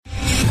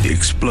The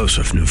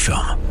explosive new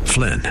film,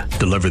 Flynn,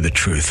 deliver the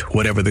truth,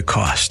 whatever the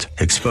cost,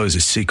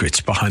 exposes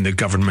secrets behind the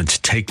government's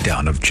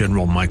takedown of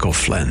General Michael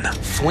Flynn.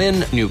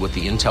 Flynn knew what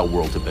the intel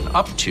world had been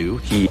up to.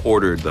 He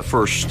ordered the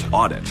first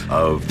audit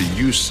of the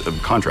use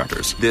of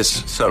contractors.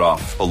 This set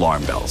off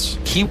alarm bells.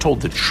 He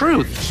told the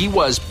truth. He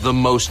was the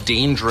most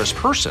dangerous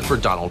person for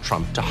Donald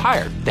Trump to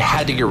hire. They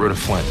had to get rid of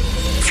Flynn.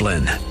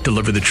 Flynn,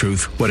 deliver the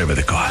truth, whatever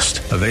the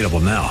cost. Available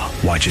now.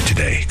 Watch it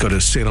today. Go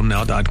to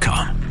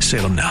salemnow.com.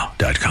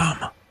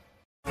 salemnow.com.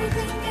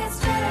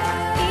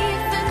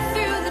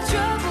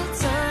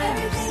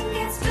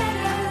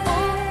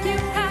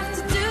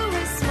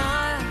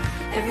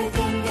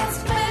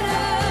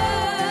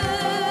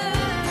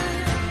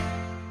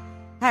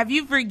 Have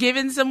you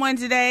forgiven someone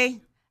today?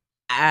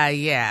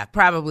 Yeah,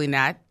 probably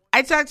not.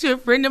 I talked to a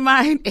friend of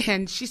mine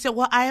and she said,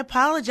 well, I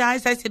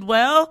apologize. I said,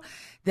 well,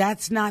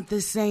 that's not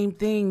the same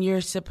thing.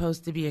 You're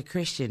supposed to be a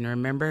Christian,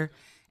 remember?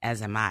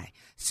 As am I.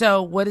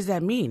 So what does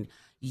that mean?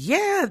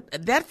 Yeah,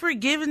 that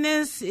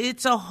forgiveness,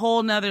 it's a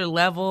whole nother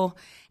level.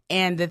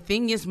 And the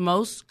thing is,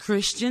 most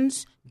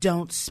Christians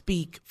don't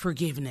speak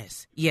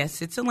forgiveness.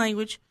 Yes, it's a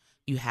language.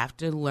 You have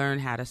to learn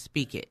how to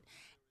speak it.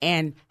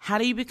 And how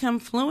do you become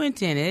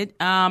fluent in it?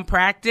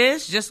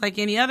 Practice, just like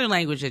any other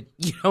language that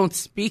you don't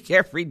speak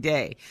every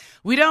day.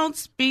 We don't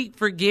speak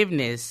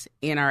forgiveness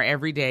in our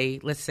everyday,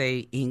 let's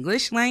say,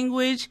 English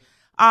language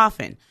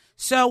often.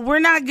 So we're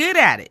not good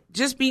at it.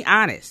 Just be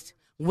honest.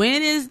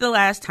 When is the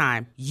last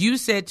time you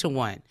said to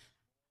one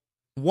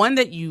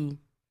that you,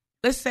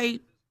 let's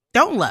say,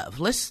 don't love?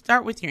 Let's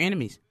start with your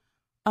enemies.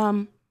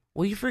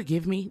 Will you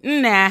forgive me?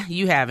 Nah,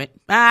 you haven't.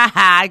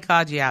 I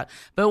called you out.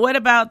 But what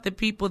about the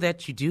people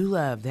that you do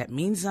love that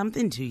mean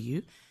something to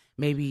you?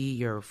 Maybe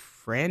your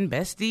friend,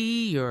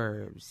 bestie,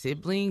 your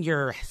sibling,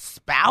 your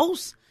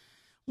spouse?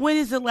 When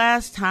is the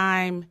last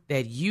time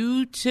that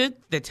you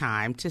took the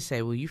time to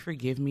say, will you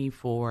forgive me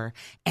for,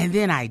 and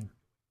then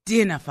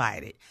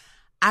identified it?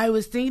 I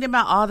was thinking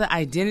about all the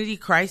identity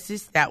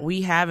crisis that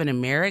we have in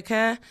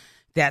America.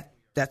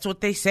 That's what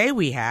they say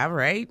we have,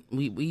 right?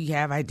 We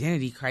have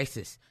identity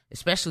crisis.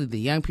 Especially the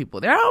young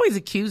people. They're always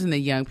accusing the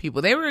young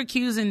people. They were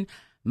accusing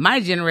my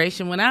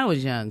generation when I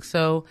was young.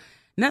 So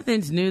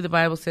nothing's new, the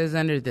Bible says,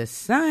 under the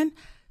sun.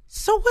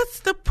 So what's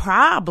the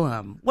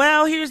problem?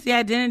 Well, here's the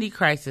identity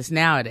crisis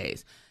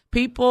nowadays.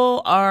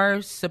 People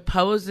are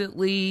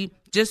supposedly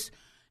just,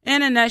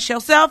 in a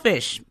nutshell,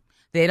 selfish.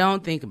 They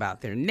don't think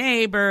about their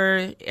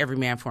neighbor, every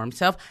man for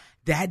himself.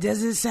 That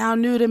doesn't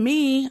sound new to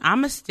me. I'm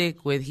going to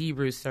stick with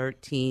Hebrews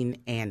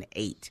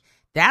 13:8.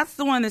 That's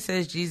the one that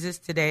says Jesus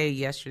today,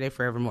 yesterday,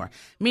 forevermore.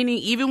 Meaning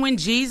even when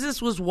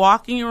Jesus was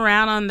walking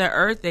around on the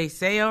earth, they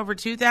say over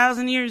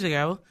 2,000 years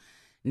ago,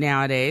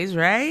 nowadays,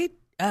 right?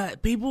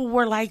 People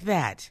were like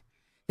that.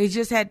 They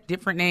just had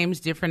different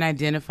names, different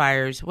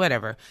identifiers,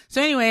 whatever. So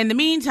anyway, in the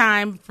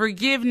meantime,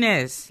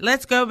 forgiveness.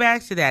 Let's go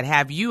back to that.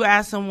 Have you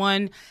asked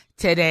someone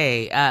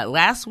today,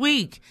 last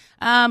week,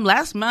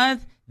 last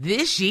month,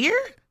 this year?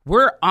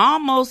 We're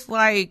almost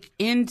like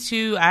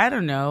into, I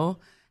don't know,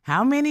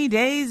 how many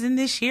days in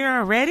this year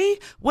already?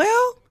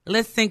 Well,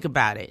 let's think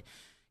about it.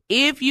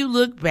 If you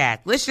look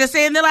back, let's just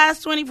say in the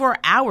last 24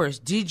 hours,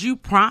 did you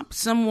prompt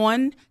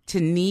someone to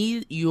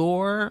need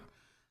your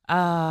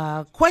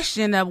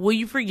question of, will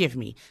you forgive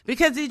me?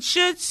 Because it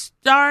should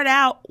start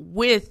out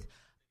with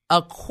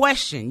a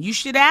question. You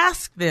should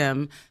ask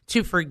them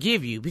to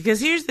forgive you.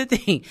 Because here's the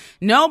thing.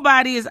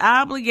 Nobody is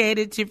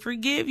obligated to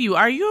forgive you.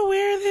 Are you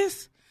aware of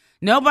this?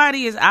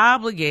 Nobody is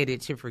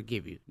obligated to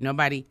forgive you.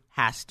 Nobody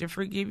has to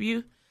forgive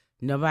you.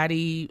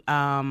 Nobody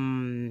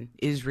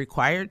is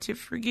required to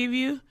forgive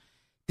you.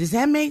 Does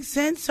that make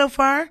sense so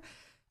far?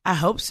 I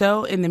hope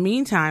so. In the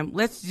meantime,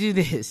 let's do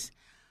this.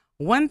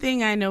 One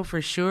thing I know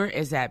for sure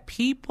is that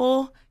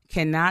people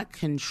cannot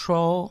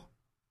control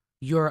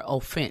your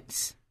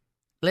offense.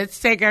 Let's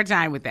take our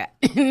time with that.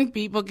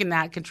 People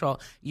cannot control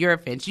your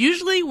offense.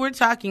 Usually we're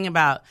talking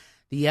about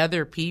the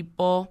other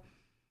people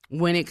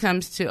when it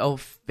comes to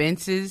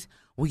offenses.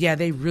 Well, yeah,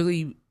 they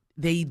really...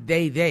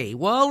 They.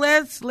 Well,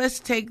 let's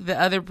take the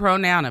other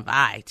pronoun of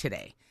I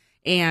today,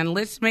 and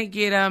let's make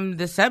it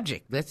the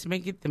subject. Let's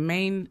make it the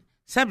main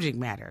subject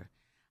matter.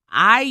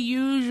 I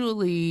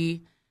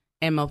usually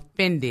am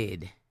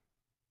offended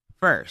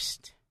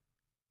first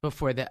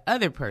before the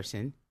other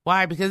person.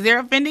 Why? Because they're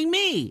offending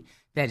me.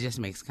 That just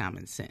makes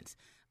common sense.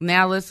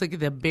 Now let's look at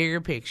the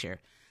bigger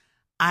picture.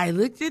 I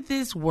looked at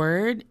this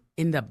word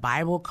in the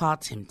Bible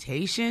called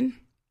temptation,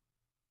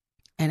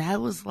 and I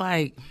was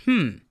like,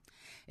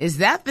 is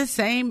that the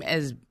same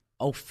as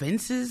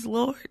offenses,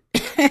 Lord?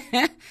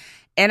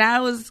 And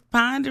I was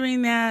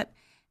pondering that,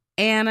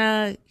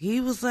 and he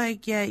was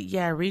like,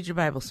 yeah, read your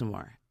Bible some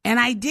more. And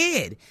I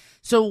did.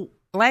 So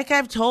like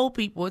I've told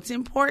people, it's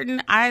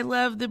important. I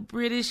love the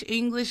British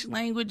English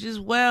language as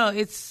well.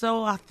 It's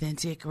so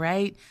authentic,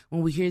 right?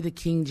 When we hear the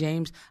King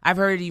James, I've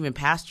heard even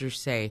pastors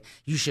say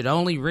you should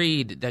only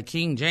read the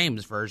King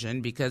James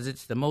version because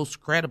it's the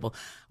most credible.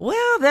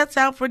 Well, that's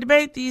out for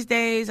debate these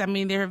days. I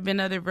mean, there have been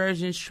other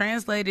versions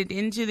translated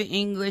into the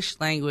English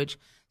language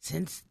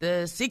since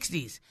the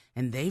 60s.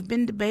 and they've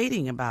been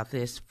debating about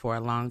this for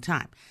a long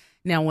time.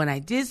 Now, when I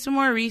did some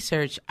more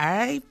research,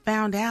 I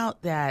found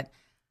out that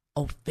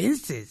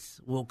offenses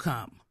will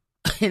come.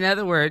 In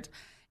other words,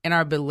 in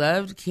our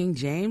beloved King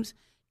James,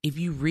 if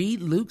you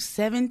read Luke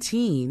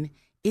 17,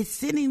 it's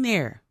sitting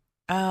there.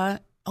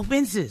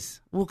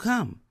 Offenses will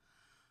come.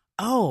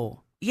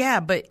 Oh, yeah,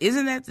 but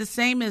isn't that the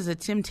same as a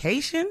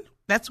temptation?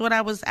 That's what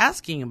I was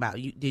asking about.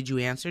 Did you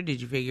answer?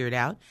 Did you figure it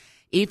out?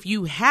 If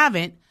you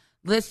haven't,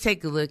 let's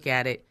take a look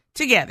at it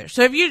together.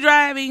 So if you're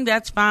driving,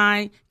 that's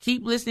fine.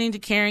 Keep listening to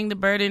Carrying the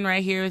Burden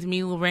right here with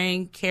me,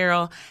 Lorraine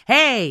Carroll.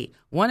 Hey,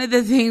 one of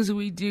the things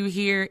we do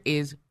here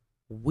is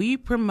we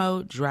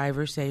promote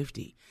driver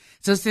safety.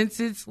 So since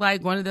it's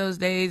like one of those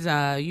days,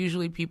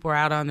 usually people are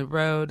out on the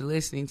road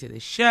listening to the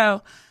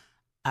show,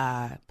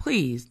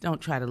 please don't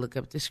try to look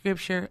up the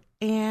scripture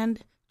and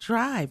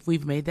drive.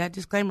 We've made that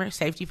disclaimer,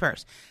 safety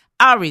first.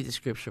 I'll read the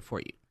scripture for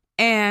you.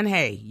 And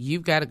hey,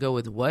 you've got to go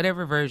with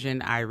whatever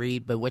version I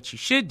read, but what you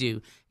should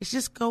do is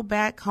just go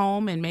back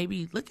home and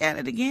maybe look at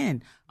it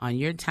again on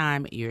your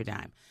time, your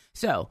dime.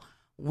 So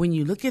when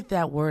you look at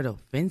that word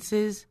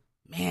offenses,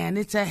 man,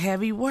 it's a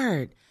heavy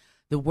word.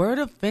 The word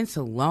offense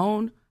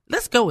alone,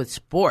 let's go with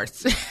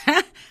sports.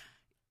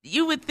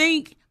 You would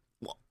think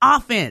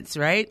offense,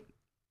 right?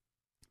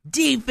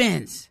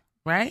 Defense,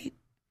 right?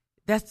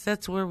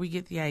 That's where we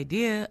get the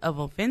idea of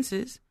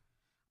offenses.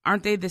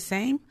 Aren't they the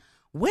same?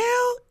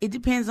 Well, it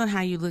depends on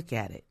how you look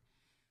at it.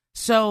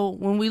 So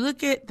when we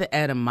look at the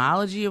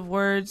etymology of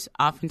words,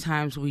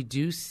 oftentimes we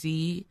do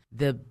see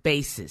the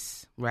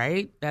basis,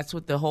 right? That's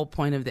what the whole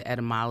point of the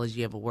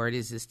etymology of a word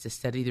is to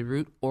study the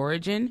root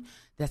origin.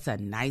 That's a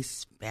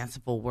nice,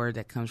 fanciful word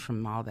that comes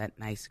from all that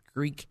nice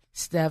Greek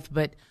stuff.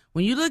 But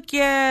when you look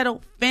at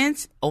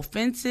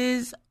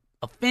offenses,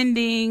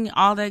 offending,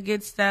 all that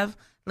good stuff,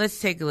 let's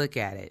take a look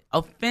at it.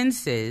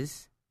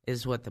 Offenses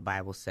is what the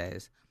Bible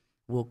says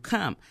will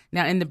come.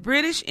 Now, in the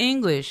British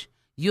English,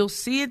 you'll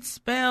see it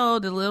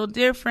spelled a little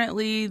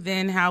differently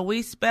than how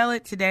we spell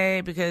it today,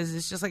 because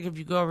it's just like if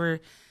you go over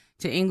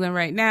to England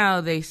right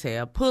now, they say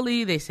a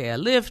pulley, they say a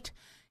lift,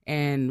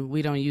 and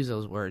we don't use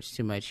those words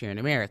too much here in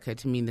America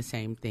to mean the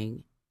same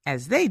thing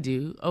as they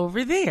do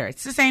over there.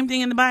 It's the same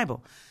thing in the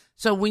Bible.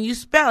 So when you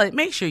spell it,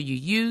 make sure you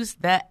use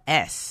the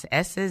S.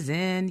 S as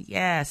in,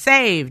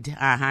 saved. You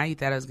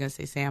thought I was going to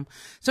say Sam.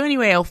 So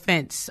anyway,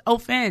 offense.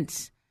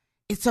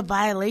 It's a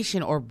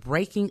violation or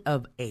breaking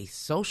of a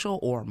social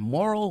or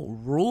moral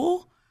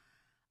rule.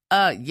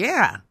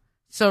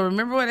 So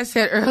remember what I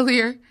said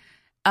earlier?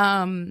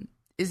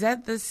 Is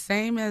that the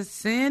same as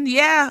sin?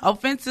 Yeah,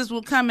 offenses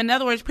will come. In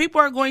other words, people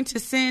are going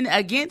to sin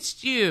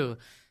against you.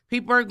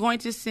 People are going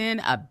to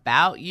sin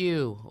about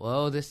you.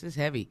 Whoa, this is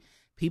heavy.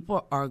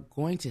 People are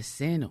going to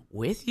sin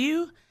with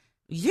you?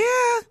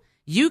 Yeah,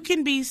 you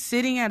can be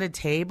sitting at a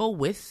table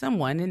with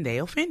someone and they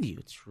offend you.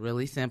 It's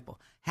really simple.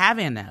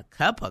 Having a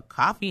cup of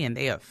coffee and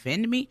they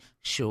offend me?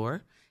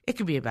 Sure. It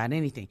could be about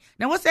anything.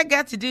 Now, what's that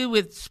got to do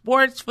with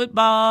sports,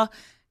 football,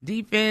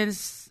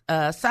 defense,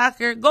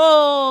 soccer,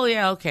 goal?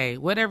 Yeah, okay,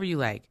 whatever you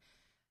like.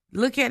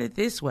 Look at it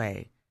this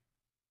way.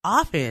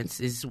 Offense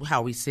is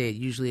how we say it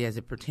usually as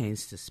it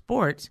pertains to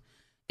sports.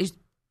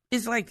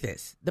 Is like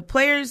this. The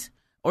players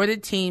or the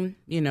team,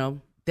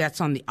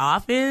 that's on the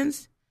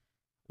offense,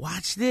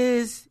 watch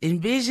this,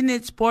 envision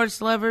it,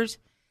 sports lovers,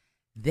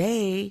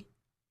 they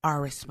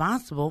are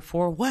responsible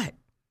for what?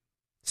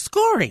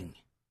 Scoring.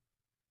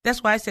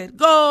 That's why I said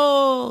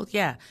goal.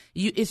 Yeah,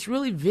 it's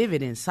really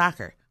vivid in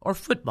soccer or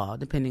football,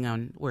 depending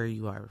on where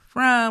you are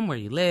from, where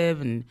you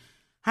live, and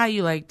how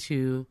you like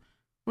to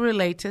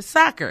relate to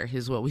soccer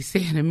is what we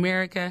say in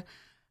America.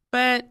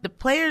 But the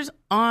players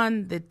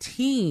on the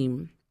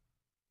team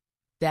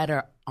that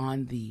are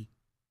on the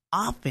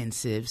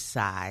offensive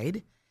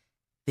side,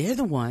 they're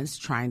the ones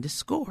trying to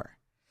score.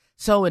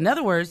 So in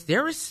other words,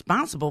 they're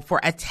responsible for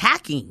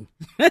attacking.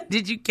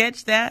 Did you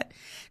catch that?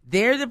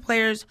 They're the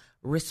players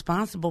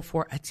responsible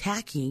for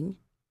attacking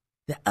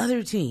the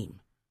other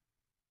team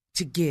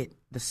to get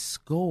the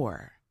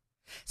score.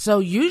 So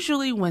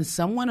usually when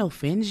someone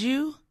offends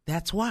you,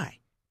 that's why.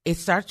 It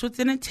starts with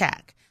an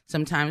attack.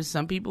 Sometimes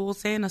some people will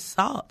say an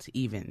assault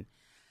even.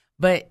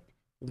 But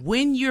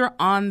when you're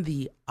on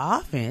the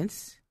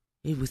offense,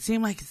 it would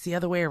seem like it's the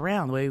other way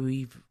around, the way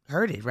we've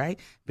heard it, right?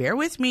 Bear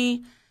with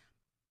me.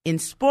 In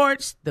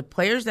sports, the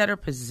players that are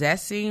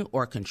possessing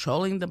or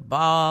controlling the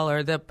ball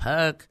or the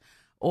puck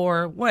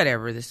or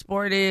whatever the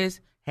sport is,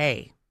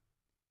 hey,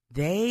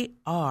 they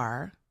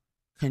are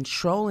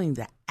controlling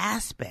the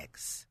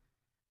aspects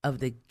of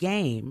the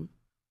game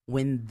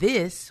when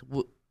the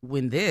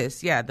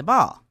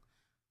ball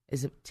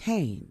is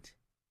obtained.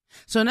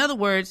 So in other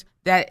words,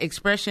 that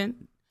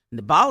expression,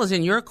 the ball is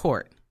in your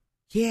court.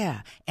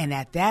 Yeah, and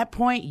at that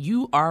point,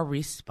 you are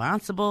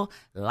responsible,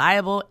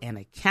 liable, and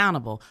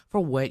accountable for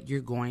what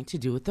you're going to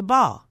do with the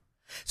ball.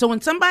 So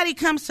when somebody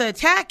comes to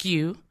attack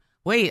you,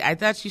 wait, I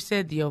thought you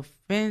said the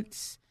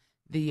offense,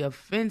 the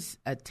offense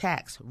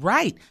attacks.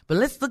 Right. But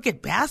let's look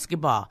at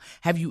basketball.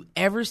 Have you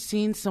ever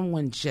seen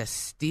someone just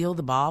steal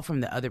the ball from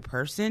the other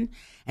person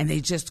and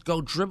they just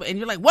go dribble and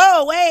you're like,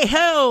 whoa, hey,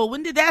 ho,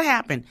 when did that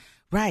happen?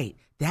 Right.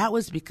 That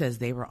was because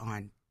they were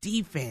on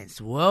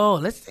defense. Whoa,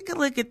 let's take a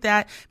look at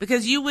that,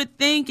 because you would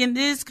think in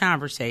this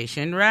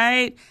conversation,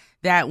 right,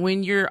 that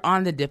when you're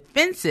on the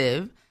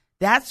defensive,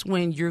 that's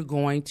when you're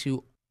going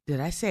to, did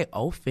I say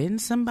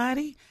offend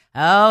somebody?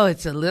 Oh,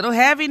 it's a little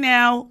heavy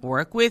now.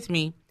 Work with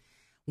me.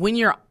 When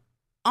you're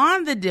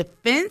on the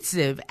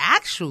defensive,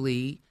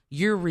 actually,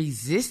 you're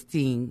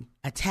resisting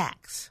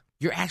attacks.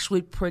 You're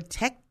actually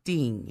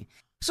protecting.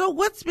 So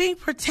what's being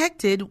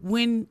protected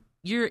when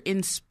you're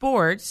in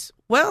sports?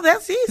 Well,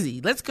 that's easy.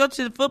 Let's go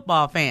to the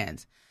football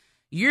fans.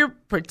 You're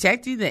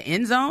protecting the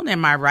end zone.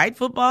 Am I right,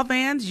 football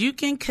fans? You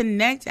can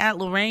connect at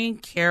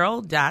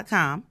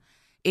LorraineCarroll.com.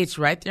 It's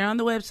right there on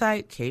the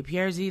website,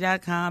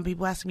 kprz.com.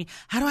 People ask me,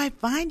 how do I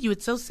find you?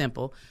 It's so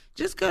simple.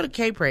 Just go to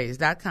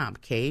kpraise.com,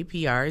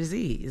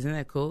 KPRZ. Isn't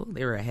that cool?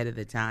 They were ahead of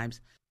the times.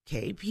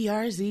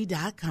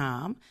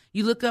 kprz.com.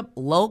 You look up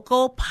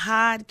local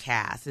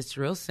podcasts. It's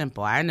real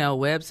simple. I know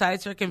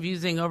websites are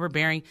confusing,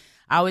 overbearing.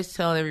 I always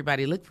tell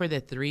everybody, look for the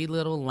 3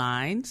 little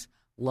lines,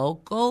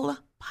 local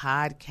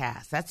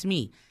podcasts. That's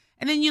me.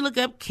 And then you look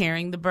up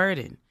Carrying the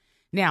Burden.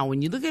 Now,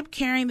 when you look up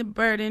Carrying the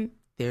Burden,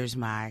 there's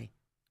my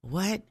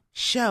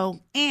show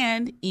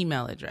and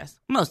email address.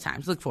 Most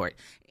times, look for it.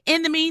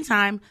 In the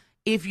meantime,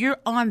 if you're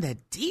on the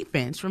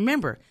defense,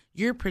 remember,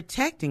 you're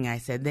protecting, I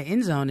said, the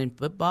end zone in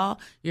football.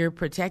 You're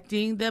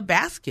protecting the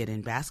basket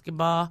in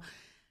basketball.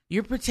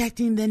 You're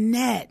protecting the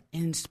net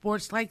in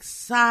sports like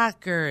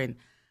soccer and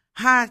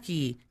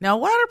hockey. Now,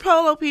 water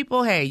polo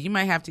people, hey, you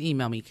might have to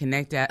email me,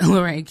 connect at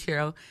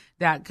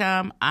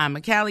LorraineCarroll.com. I'm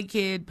a Cali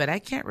kid, but I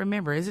can't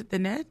remember. Is it the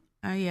net?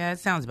 Yeah, it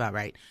sounds about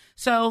right.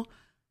 So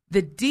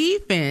the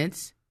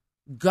defense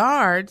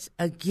guards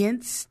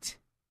against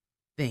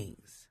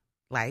things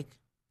like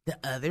the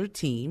other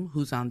team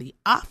who's on the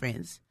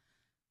offense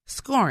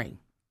scoring.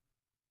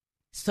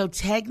 So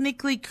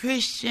technically,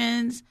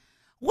 Christians,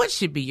 what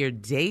should be your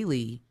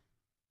daily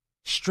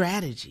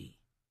strategy?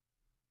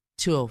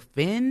 To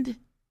offend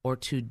or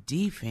to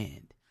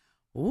defend?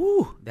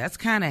 Ooh, that's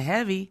kind of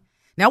heavy.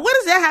 Now, what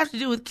does that have to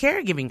do with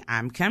caregiving?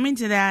 I'm coming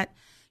to that.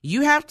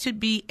 You have to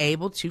be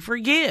able to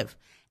forgive.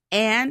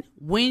 And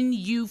when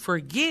you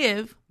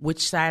forgive,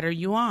 which side are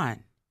you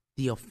on?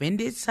 The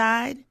offended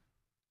side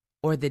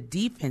or the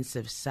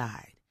defensive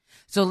side?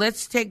 So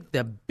let's take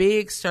the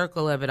big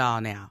circle of it all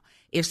now.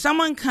 If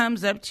someone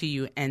comes up to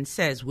you and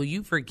says, will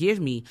you forgive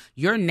me?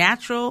 Your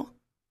natural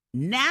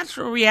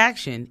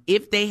reaction,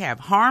 if they have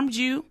harmed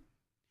you,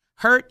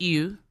 hurt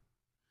you,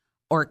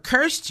 or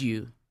cursed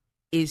you,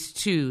 is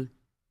to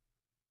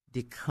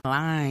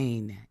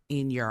decline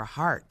in your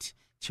heart,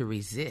 to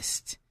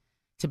resist,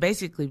 to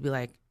basically be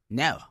like,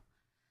 no.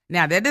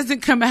 Now, that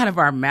doesn't come out of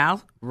our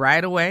mouth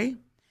right away.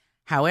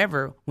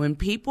 However, when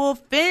people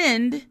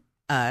offend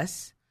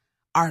us,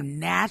 our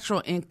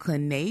natural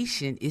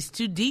inclination is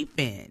to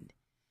defend,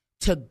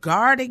 to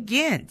guard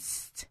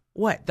against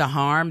what? The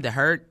harm, the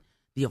hurt,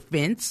 the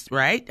offense,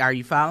 right? Are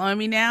you following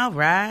me now?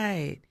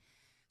 Right.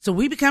 So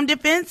we become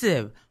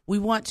defensive. We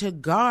want to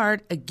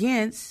guard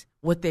against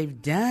what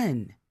they've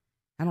done.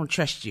 I don't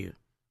trust you.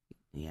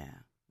 Yeah.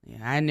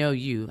 I know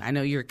you. I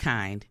know you're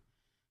kind.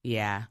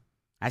 Yeah.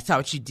 I saw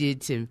what you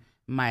did to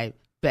my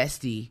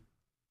bestie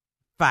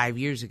 5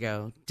 years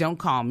ago. Don't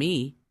call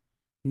me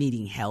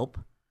needing help.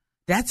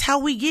 That's how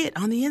we get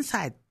on the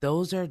inside.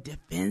 Those are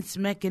defense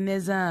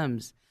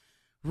mechanisms.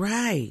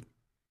 Right.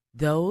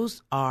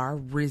 Those are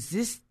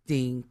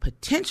resisting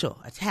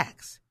potential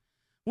attacks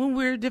when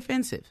we're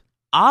defensive.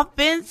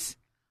 Offense,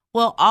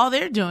 well, all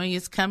they're doing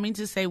is coming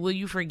to say, will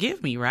you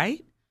forgive me,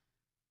 right?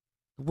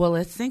 Well,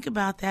 let's think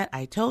about that.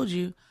 I told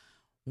you,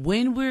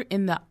 when we're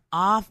in the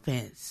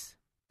offense,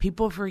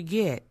 people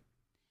forget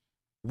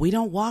we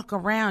don't walk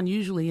around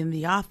usually in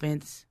the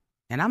offense,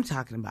 and I'm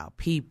talking about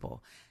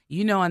people.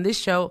 You know, on this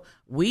show,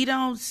 we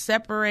don't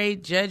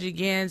separate, judge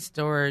against,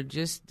 or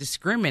just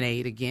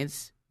discriminate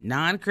against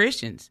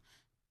non-Christians.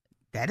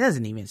 That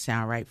doesn't even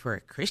sound right for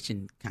a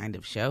Christian kind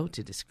of show,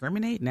 to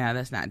discriminate. No,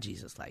 that's not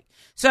Jesus-like.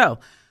 So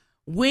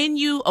when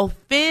you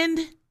offend,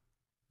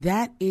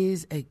 that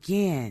is,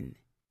 again,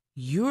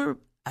 you're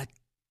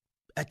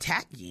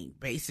attacking,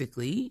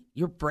 basically.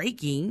 You're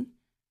breaking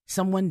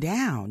someone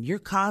down. You're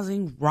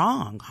causing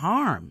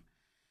harm.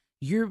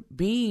 You're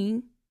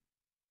being,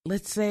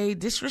 let's say,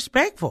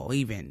 disrespectful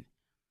even.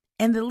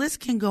 And the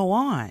list can go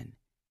on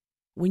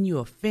when you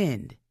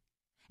offend.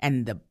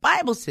 And the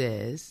Bible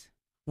says,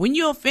 when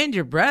you offend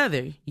your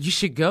brother, you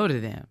should go to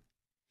them.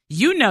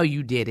 You know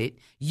you did it.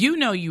 You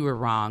know you were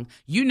wrong.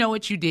 You know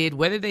what you did,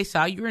 whether they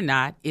saw you or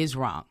not, is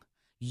wrong.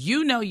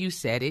 You know you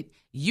said it.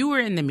 You were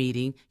in the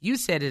meeting. You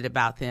said it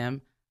about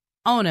them.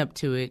 Own up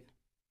to it.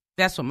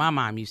 That's what my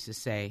mom used to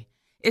say.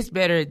 It's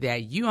better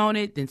that you own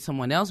it than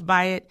someone else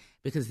buy it,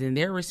 because then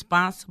they're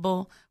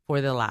responsible for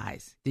the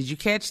lies. Did you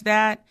catch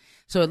that?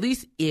 So at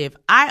least if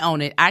I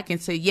own it, I can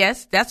say,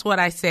 yes, that's what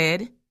I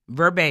said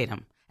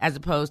verbatim. as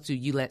opposed to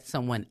you let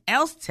someone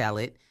else tell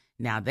it.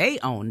 Now they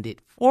owned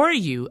it for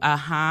you.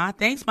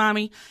 Thanks,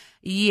 mommy.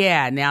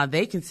 Yeah, now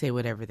they can say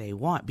whatever they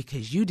want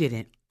because you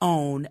didn't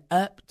own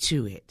up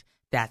to it.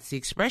 That's the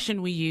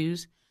expression we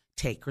use.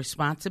 Take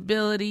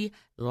responsibility,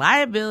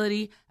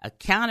 liability,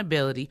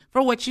 accountability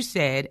for what you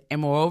said,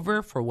 and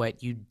moreover, for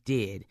what you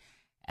did.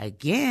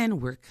 Again,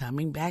 we're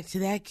coming back to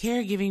that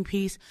caregiving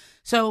piece.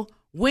 So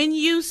when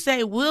you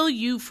say, will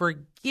you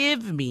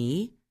forgive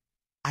me?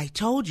 I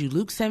told you,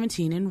 Luke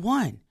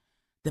 17:1.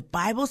 The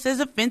Bible says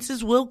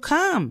offenses will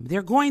come.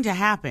 They're going to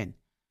happen.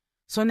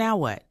 So now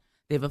what?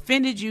 They've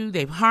offended you.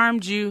 They've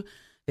harmed you.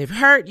 They've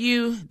hurt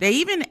you. They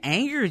even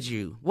angered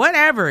you.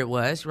 Whatever it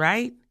was,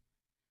 right?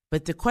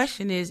 But the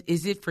question is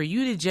it for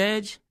you to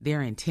judge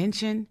their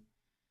intention?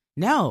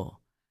 No.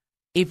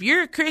 If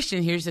you're a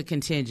Christian, here's a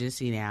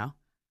contingency now.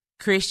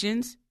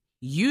 Christians,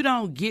 you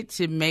don't get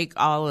to make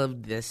all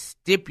of the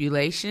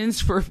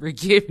stipulations for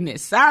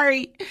forgiveness.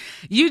 Sorry,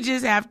 you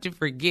just have to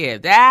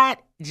forgive.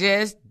 That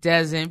just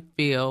doesn't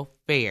feel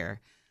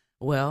fair.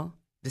 Well,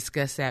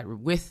 discuss that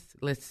with,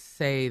 let's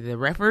say, the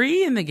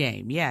referee in the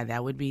game. Yeah,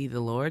 that would be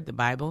the Lord, the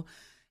Bible.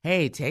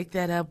 Hey, take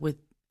that up with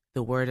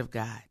the Word of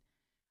God.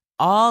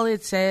 All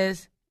it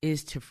says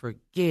is to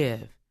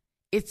forgive.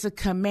 It's a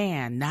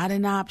command, not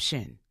an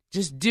option.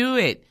 Just do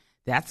it.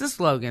 That's a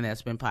slogan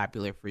that's been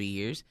popular for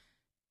years.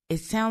 It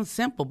sounds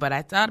simple, but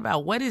I thought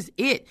about what is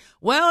it?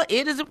 Well,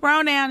 it is a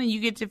pronoun and you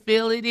get to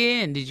fill it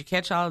in. Did you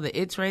catch all of the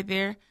it's right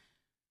there?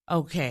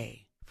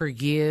 Okay.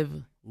 Forgive,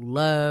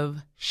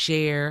 love,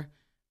 share.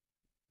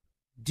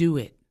 Do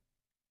it.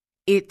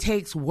 It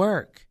takes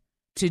work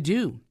to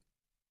do.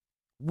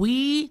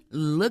 We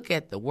look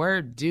at the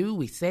word do,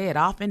 we say it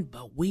often,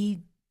 but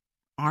we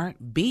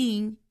aren't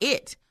being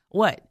it.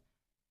 What?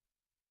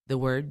 The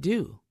word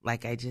do,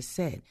 like I just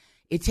said.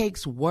 It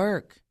takes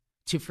work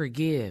to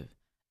forgive.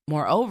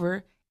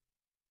 Moreover,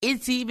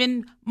 it's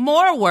even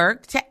more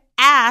work to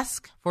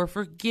ask for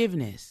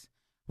forgiveness.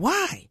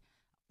 Why?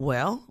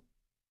 Well,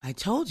 I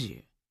told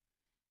you.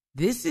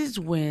 This is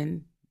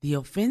when the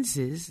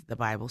offenses, the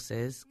Bible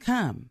says,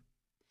 come.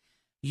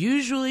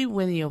 Usually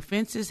when the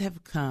offenses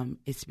have come,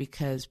 it's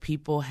because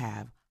people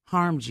have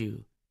harmed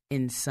you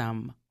in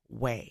some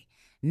way.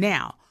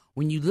 Now,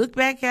 when you look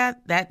back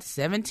at that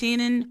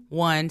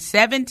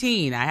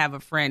 17:1, I have a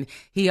friend,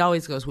 he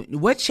always goes,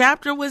 what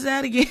chapter was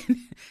that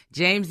again?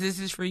 James, this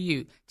is for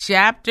you.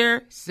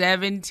 Chapter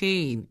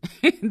 17.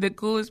 The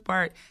coolest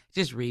part,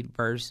 just read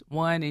verse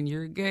 1 and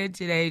you're good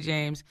today,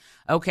 James.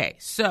 Okay,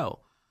 so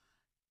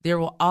there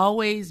will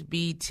always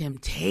be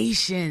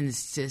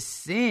temptations to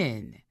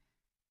sin.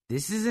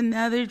 This is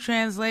another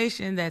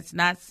translation that's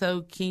not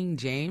so King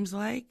James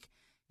like.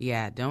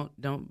 Yeah,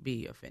 don't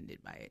be offended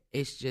by it.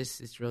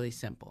 It's really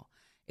simple.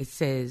 It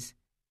says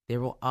there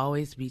will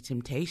always be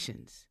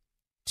temptations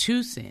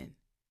to sin,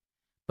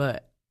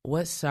 but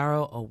what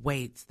sorrow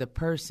awaits the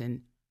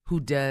person who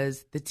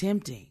does the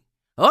tempting?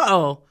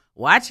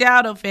 Watch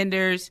out,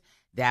 offenders.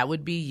 That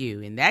would be you.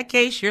 In that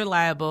case, you're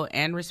liable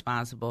and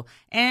responsible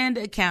and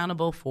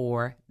accountable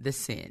for the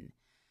sin.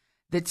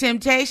 The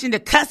temptation to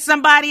cuss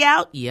somebody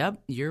out,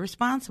 yep, you're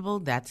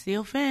responsible. That's the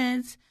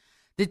offense.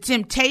 The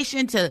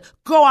temptation to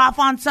go off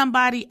on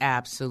somebody,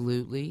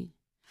 absolutely.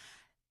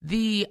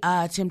 The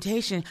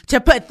temptation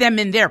to put them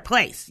in their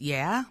place,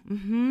 yeah,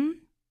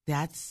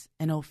 that's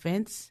an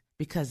offense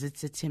because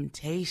it's a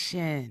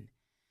temptation.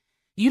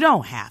 You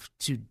don't have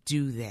to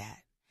do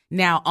that.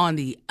 Now, on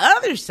the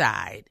other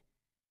side,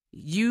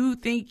 you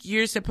think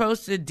you're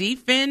supposed to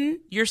defend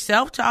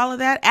yourself to all of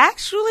that?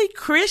 Actually,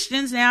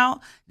 Christians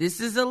now, this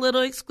is a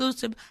little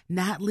exclusive,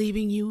 not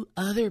leaving you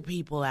other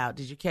people out.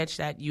 Did you catch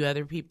that, you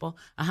other people?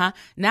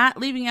 Not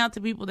leaving out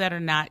the people that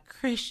are not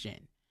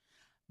Christian.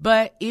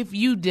 But if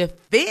you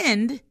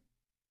defend,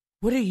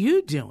 what are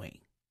you doing?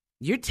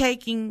 You're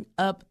taking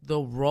up the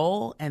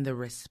role and the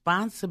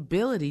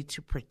responsibility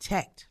to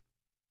protect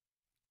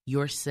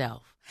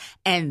yourself.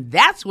 And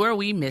that's where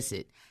we miss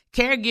it.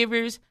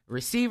 Caregivers,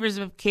 receivers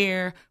of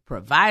care,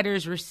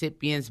 providers,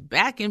 recipients,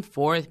 back and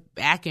forth.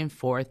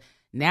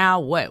 Now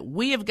what?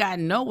 We have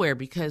gotten nowhere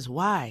because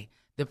why?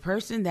 The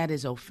person that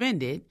is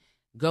offended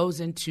goes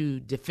into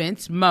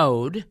defense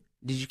mode.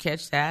 Did you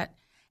catch that?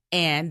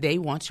 And they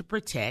want to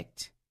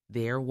protect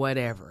their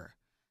whatever.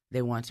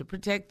 They want to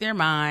protect their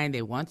mind.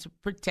 They want to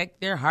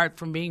protect their heart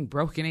from being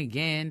broken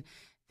again.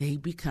 They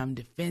become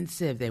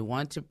defensive. They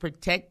want to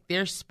protect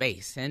their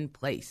space and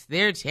place,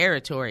 their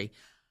territory.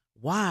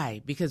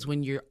 Why? Because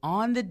when you're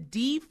on the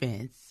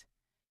defense,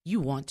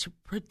 you want to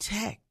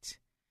protect.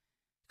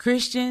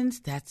 Christians,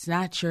 that's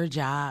not your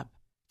job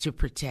to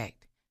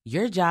protect.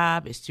 Your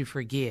job is to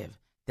forgive.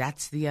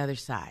 That's the other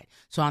side.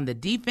 So on the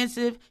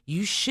defensive,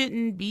 you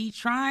shouldn't be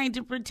trying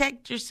to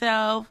protect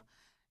yourself.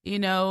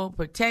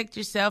 Protect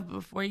yourself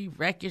before you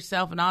wreck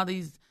yourself and all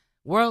these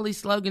worldly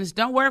slogans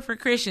don't work for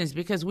Christians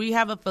because we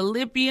have a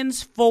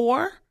Philippians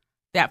 4,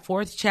 that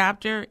 4th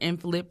chapter in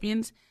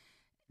Philippians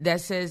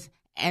that says,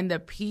 and the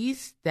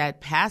peace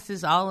that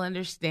passes all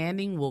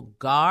understanding will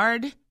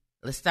guard.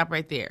 Let's stop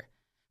right there.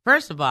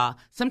 First of all,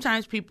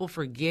 sometimes people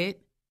forget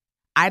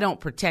I don't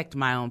protect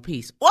my own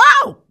peace.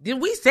 Whoa!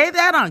 Did we say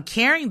that on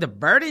Carrying the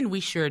Burden? We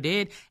sure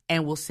did.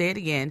 And we'll say it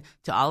again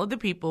to all of the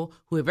people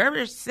who have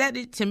ever said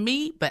it to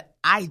me, but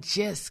I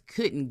just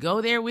couldn't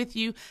go there with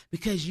you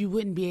because you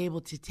wouldn't be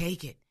able to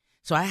take it.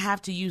 So I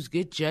have to use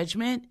good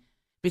judgment,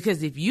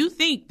 because if you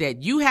think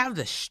that you have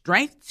the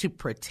strength to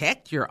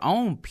protect your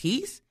own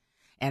peace,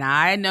 and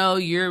I know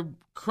you're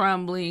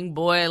crumbling,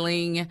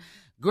 boiling,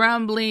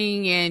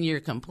 grumbling, and you're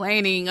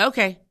complaining,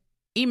 okay,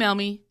 email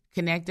me,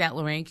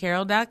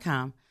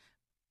 connect@lorrainecarroll.com.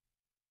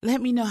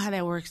 Let me know how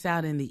that works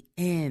out in the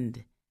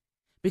end.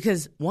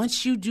 Because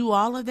once you do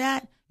all of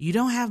that, you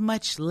don't have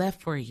much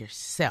left for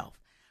yourself.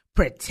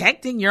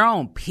 Protecting your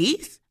own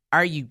peace?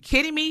 Are you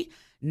kidding me?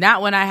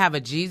 Not when I have a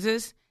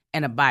Jesus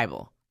and a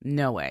Bible.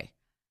 No way.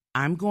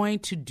 I'm going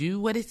to do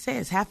what it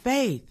says. Have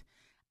faith.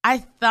 I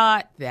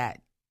thought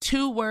that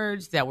 2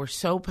 words that were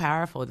so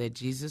powerful that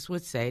Jesus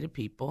would say to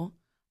people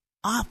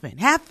often.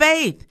 Have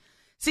faith.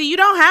 See, you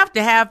don't have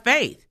to have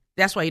faith.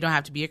 That's why you don't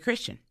have to be a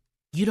Christian.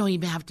 You don't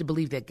even have to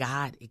believe that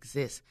God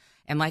exists.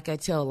 And like I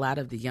tell a lot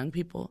of the young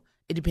people,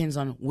 it depends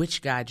on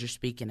which God you're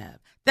speaking of.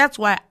 That's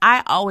why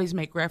I always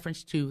make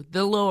reference to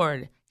the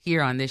Lord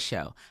here on this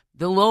show.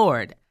 The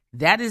Lord,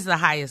 that is the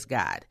highest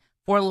God.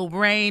 For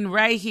Lorraine,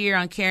 right here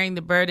on Carrying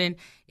the Burden,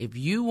 if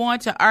you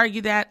want to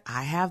argue that,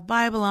 I have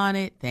Bible on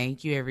it.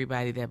 Thank you,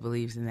 everybody that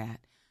believes in that.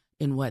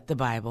 In what? The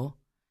Bible.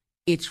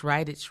 It's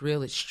right, it's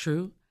real, it's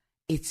true.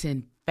 It's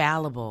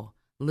infallible.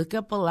 Look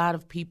up a lot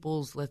of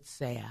people's, let's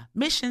say,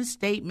 mission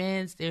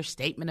statements, their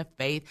statement of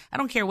faith. I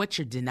don't care what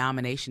your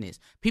denomination is.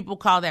 People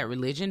call that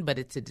religion, but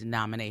it's a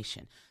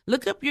denomination.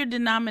 Look up your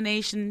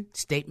denomination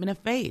statement of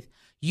faith.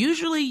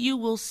 Usually you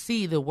will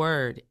see the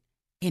word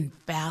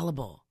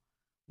infallible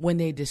when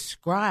they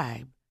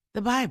describe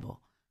the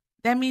Bible.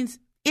 That means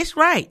it's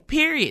right,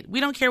 period. We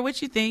don't care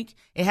what you think.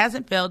 It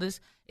hasn't failed us.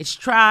 It's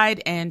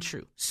tried and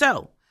true.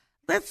 So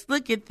let's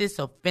look at this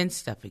offense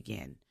stuff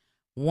again.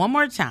 One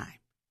more time.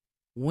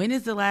 When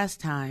is the last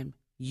time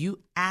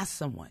you asked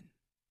someone,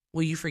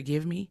 will you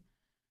forgive me?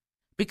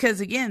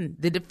 Because again,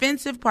 the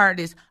defensive part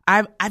is,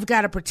 I've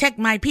got to protect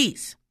my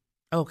peace.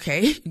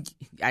 Okay,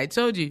 I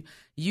told you,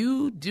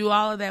 you do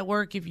all of that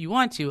work if you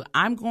want to.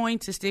 I'm going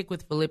to stick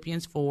with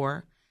Philippians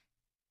 4,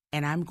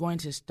 and I'm going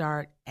to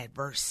start at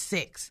verse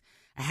 6.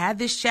 I had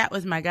this chat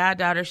with my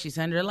goddaughter. She's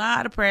under a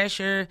lot of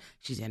pressure.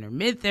 She's in her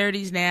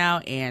mid-30s now,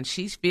 and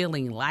she's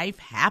feeling life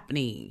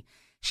happening.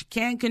 She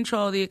can't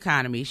control the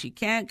economy. She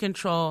can't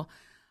control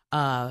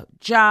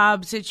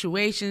job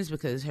situations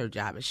because her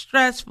job is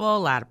stressful, a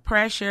lot of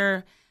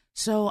pressure.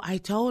 So I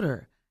told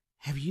her,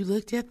 have you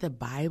looked at the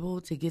Bible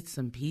to get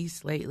some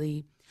peace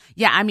lately?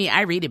 Yeah, I mean,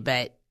 I read it,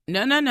 but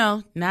no,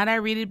 not I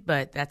read it,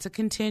 but that's a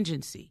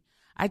contingency.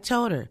 I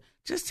told her,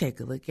 just take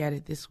a look at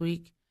it this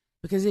week,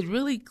 because it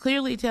really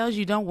clearly tells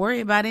you don't worry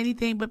about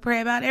anything but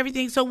pray about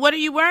everything. So what are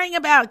you worrying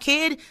about,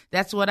 kid?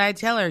 That's what I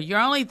tell her. You're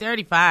only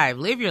 35.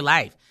 Live your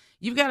life.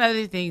 You've got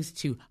other things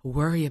to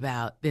worry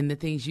about than the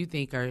things you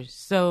think are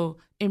so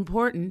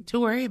important to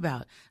worry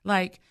about.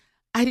 Like,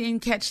 I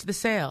didn't catch the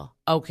sale.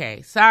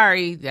 Okay,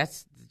 sorry.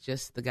 That's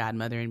just the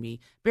godmother in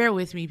me. Bear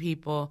with me,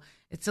 people.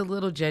 It's a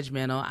little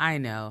judgmental. I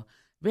know.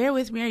 Bear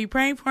with me. Are you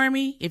praying for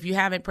me? If you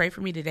haven't, pray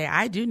for me today.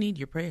 I do need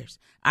your prayers.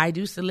 I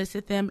do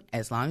solicit them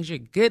as long as you're a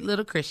good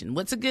little Christian.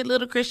 What's a good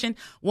little Christian?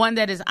 One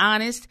that is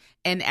honest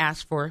and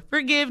asks for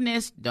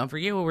forgiveness. Don't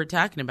forget what we're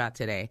talking about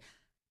today.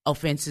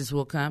 Offenses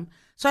will come.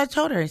 So I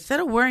told her, instead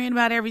of worrying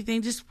about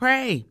everything, just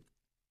pray.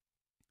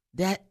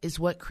 That is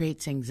what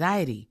creates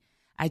anxiety.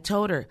 I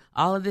told her,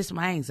 all of this,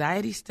 my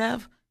anxiety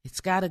stuff,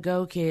 it's got to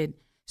go, kid.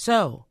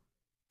 So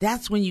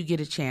that's when you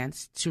get a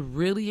chance to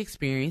really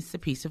experience the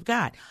peace of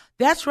God.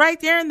 That's right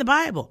there in the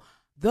Bible.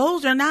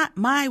 Those are not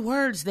my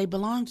words. They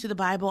belong to the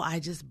Bible. I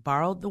just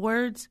borrowed the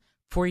words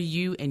for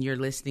you, and you're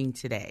listening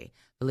today.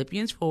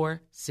 Philippians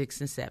 4, 6,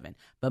 and 7.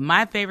 But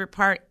my favorite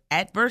part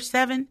at verse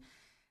 7,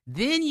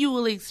 then you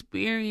will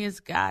experience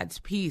God's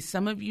peace.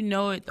 Some of you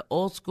know it the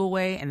old school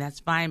way, and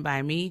that's fine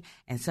by me.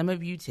 And some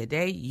of you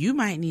today, you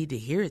might need to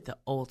hear it the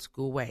old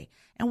school way.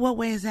 And what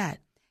way is that?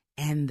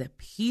 And the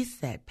peace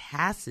that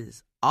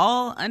passes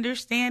all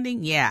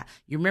understanding. Yeah,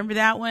 you remember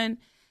that one?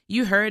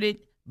 You heard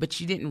it,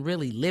 but you didn't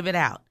really live it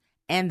out.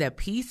 And the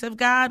peace of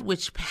God,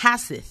 which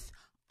passeth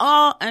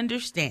all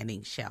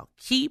understanding, shall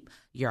keep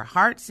your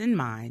hearts and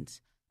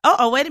minds.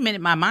 Oh, wait a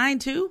minute. My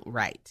mind too?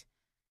 Right.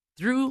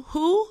 Through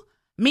who?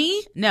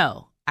 Me?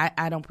 No,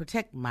 I don't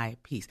protect my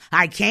peace.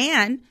 I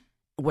can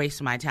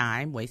waste my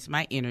time, waste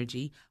my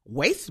energy,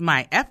 waste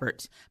my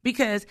efforts,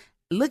 because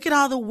look at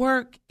all the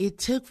work it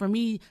took for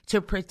me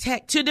to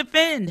protect, to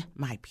defend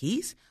my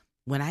peace,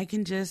 when I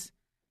can just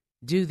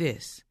do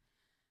this.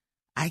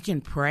 I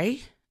can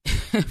pray,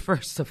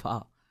 first of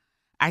all.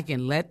 I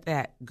can let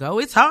that go.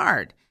 It's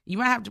hard. You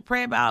might have to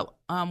pray about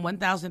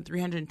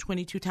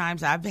 1,322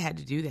 times. I've had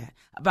to do that.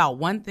 About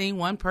one thing,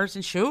 one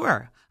person,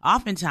 sure,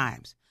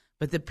 oftentimes.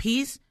 But the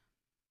peace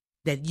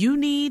that you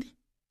need,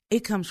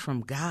 it comes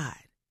from God.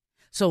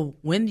 So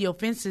when the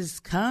offenses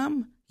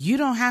come, you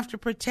don't have to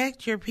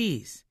protect your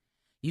peace.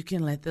 You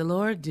can let the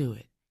Lord do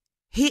it.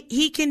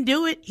 He can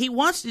do it. He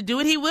wants to do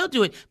it. He will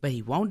do it, but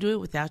he won't do it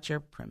without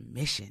your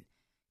permission.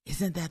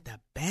 Isn't that the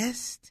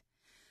best?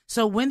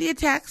 So when the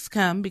attacks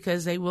come,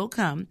 because they will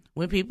come,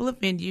 when people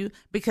offend you,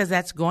 because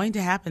that's going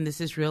to happen.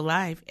 This is real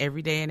life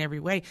every day in every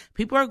way.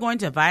 People are going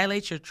to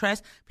violate your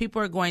trust.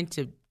 People are going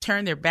to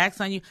turn their backs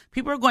on you.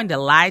 People are going to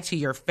lie to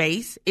your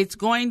face. It's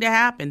going to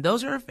happen.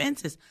 Those are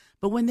offenses.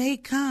 But when they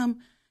come,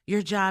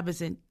 your job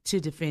isn't to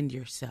defend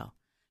yourself.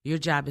 Your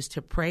job is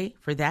to pray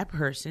for that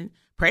person,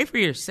 pray for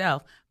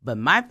yourself. But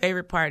my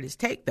favorite part is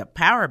take the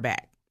power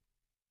back.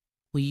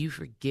 Will you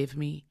forgive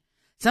me?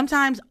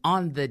 Sometimes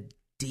on the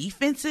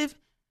defensive,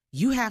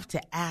 you have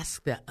to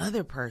ask the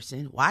other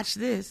person, watch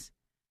this.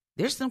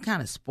 There's some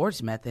kind of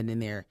sports method in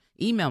there.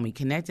 Email me,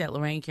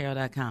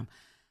 connect@lorrainecarroll.com.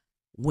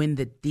 When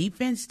the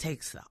defense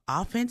takes the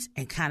offense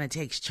and kind of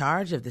takes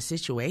charge of the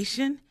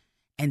situation,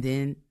 and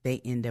then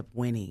they end up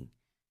winning.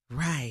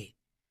 Right.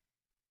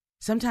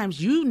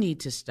 Sometimes you need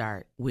to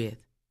start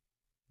with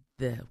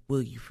the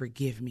will you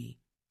forgive me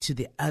to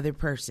the other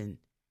person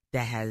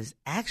that has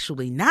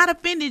actually not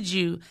offended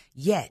you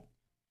yet.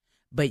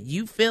 But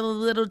you feel a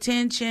little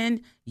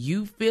tension,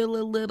 you feel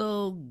a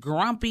little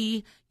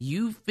grumpy,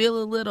 you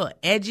feel a little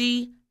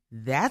edgy,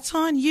 that's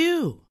on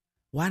you.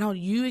 Why don't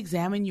you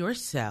examine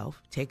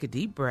yourself, take a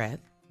deep breath,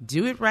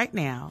 do it right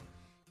now,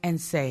 and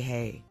say,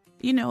 hey,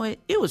 you know what?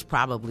 It was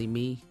probably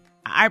me.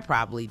 I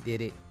probably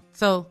did it.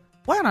 So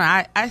why don't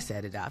I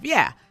set it off?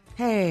 Yeah.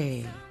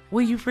 Hey,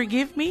 will you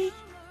forgive me?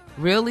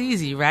 Real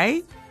easy,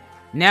 right?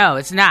 No,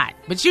 it's not.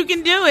 But you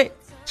can do it.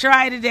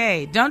 Try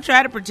today. Don't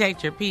try to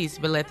protect your peace,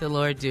 but let the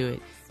Lord do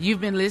it. You've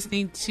been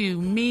listening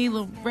to me,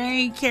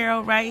 Lorraine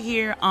Carroll, right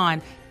here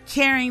on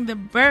Carrying the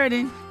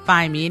Burden.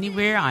 Find me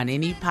anywhere on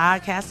any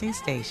podcasting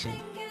station.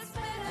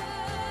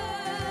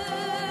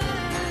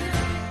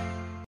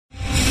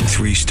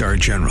 3-star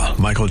General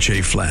Michael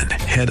J. Flynn,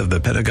 head of the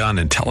Pentagon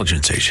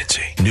Intelligence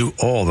Agency, knew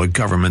all the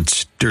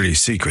government's dirty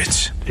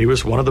secrets. He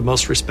was one of the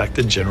most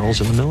respected generals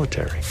in the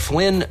military.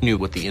 Flynn knew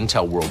what the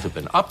intel world had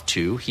been up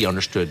to. He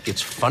understood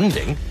its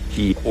funding.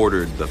 He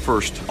ordered the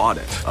first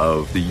audit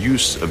of the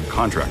use of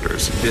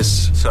contractors.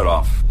 This set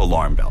off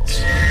alarm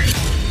bells.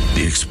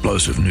 The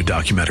explosive new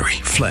documentary,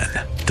 Flynn,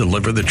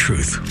 Deliver the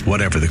Truth,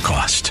 Whatever the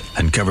Cost,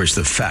 uncovers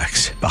the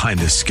facts behind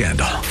this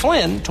scandal.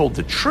 Flynn told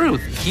the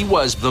truth. He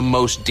was the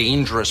most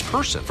dangerous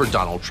person for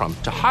Donald Trump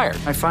to hire.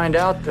 I find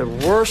out the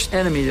worst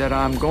enemy that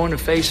I'm going to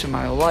face in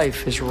my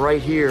life is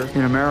right here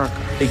in America.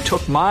 They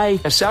took my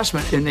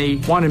assessment and they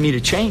wanted me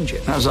to change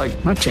it. And I was like,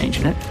 I'm not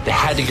changing it. They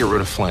had to get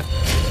rid of Flynn.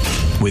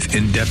 With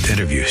in-depth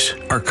interviews,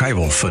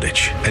 archival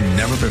footage, and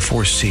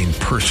never-before-seen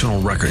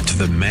personal records of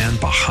the man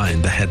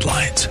behind the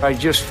headlines. I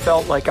just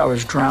felt like I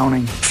was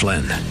drowning.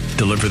 Flynn,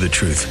 Deliver the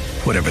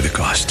Truth, Whatever the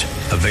Cost.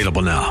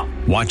 Available now.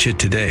 Watch it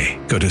today.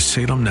 Go to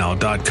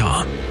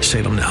salemnow.com.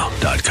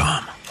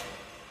 salemnow.com.